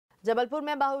जबलपुर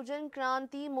में बहुजन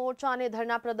क्रांति मोर्चा ने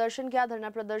धरना प्रदर्शन किया। धरना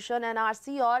प्रदर्शन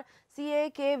एनआरसी और सीए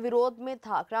के विरोध में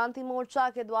था। क्रांति मोर्चा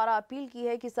के द्वारा अपील की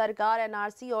है कि सरकार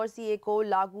एनआरसी और सीए को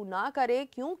लागू ना करे,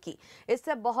 क्योंकि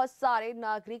इससे बहुत सारे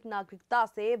नागरिक नागरिकता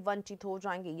से वंचित हो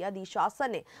जाएंगे। यदि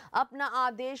शासन ने अपना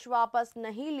आदेश वापस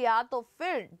नहीं लिया तो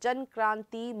फिर जन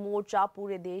क्रांति मोर्चा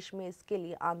पूरे देश में इसके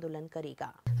लिए आंदोलन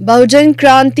करेगा। बहुजन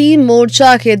क्रांति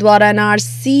मोर्चा के द्वारा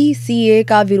एनआरसी सीए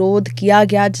का विरोध किया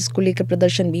गया, जिसको लेकर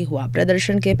प्रदर्शन भी हुआ।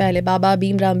 प्रदर्शन के पहले बाबा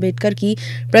भीमराव अम्बेडकर की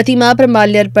प्रतिमा पर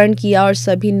माल्यार्पण किया और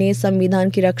सभी ने संविधान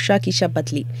की रक्षा की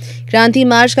शपथ ली। क्रांति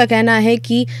मार्च का कहना है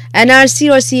कि एनआरसी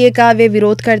और सीए का वे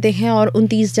विरोध करते हैं और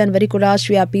 29 जनवरी को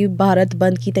राष्ट्रव्यापी भारत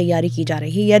बंद की तैयारी की जा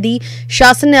रही है। यदि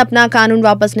शासन ने अपना कानून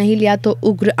वापस नहीं लिया तो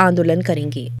उग्र आंदोलन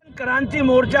करेंगे। क्रांति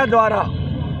मोर्चा द्वारा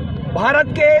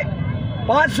भारत के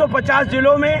 550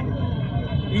 जिलों में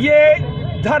ये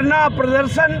धरना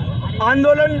प्रदर्शन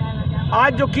आंदोलन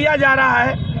आज जो किया जा रहा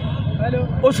है,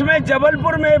 उसमें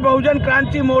जबलपुर में बहुजन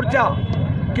क्रांति मोर्चा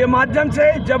के माध्यम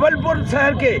से जबलपुर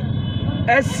शहर के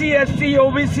एससी, एसटी,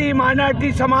 ओबीसी,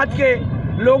 माइनॉरिटी समाज के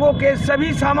लोगों के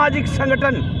सभी सामाजिक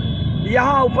संगठन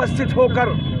यहाँ उपस्थित होकर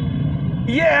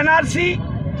ये एनआरसी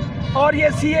और ये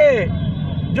सीए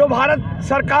जो भारत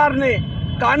सरकार ने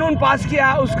कानून पास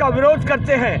किया उसका विरोध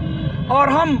करते हैं। और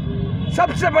हम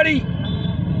सबसे बड़ी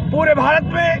पूरे भारत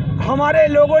में हमारे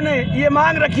लोगों ने ये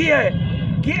मांग रखी है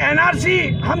कि एनआरसी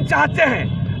हम चाहते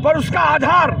हैं, पर उसका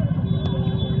आधार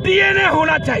डीएनए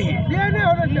होना चाहिए।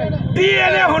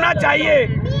 डीएनए होना चाहिए,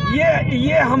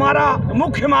 ये हमारा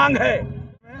मुख्य मांग है।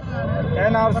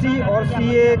 एनआरसी और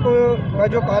सीए को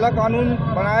जो काला कानून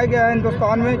बनाया गया है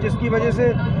हिंदुस्तान में, जिसकी वजह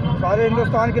से सारे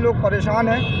हिंदुस्तान के लोग परेशान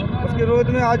हैं, उसके विरोध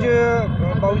में आज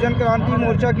बहुजन क्रांति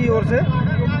मोर्चा की ओर से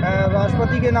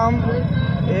राष्ट्रपति के नाम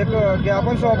एक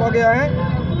ज्ञापन सौंपा गया है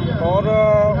और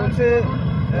उनसे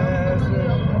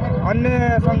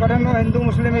अन्य संगठन हिंदू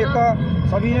मुस्लिम एकता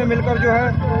सभी ने मिलकर जो है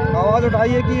आवाज़ उठाई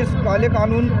है कि इस काले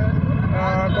कानून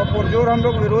का पुरजोर हम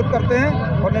लोग विरोध करते हैं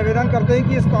और निवेदन करते हैं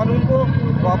कि इस कानून को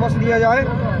वापस लिया जाए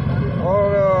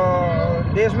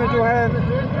और देश में जो है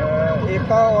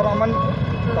एकता और अमन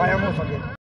कायम हो सके।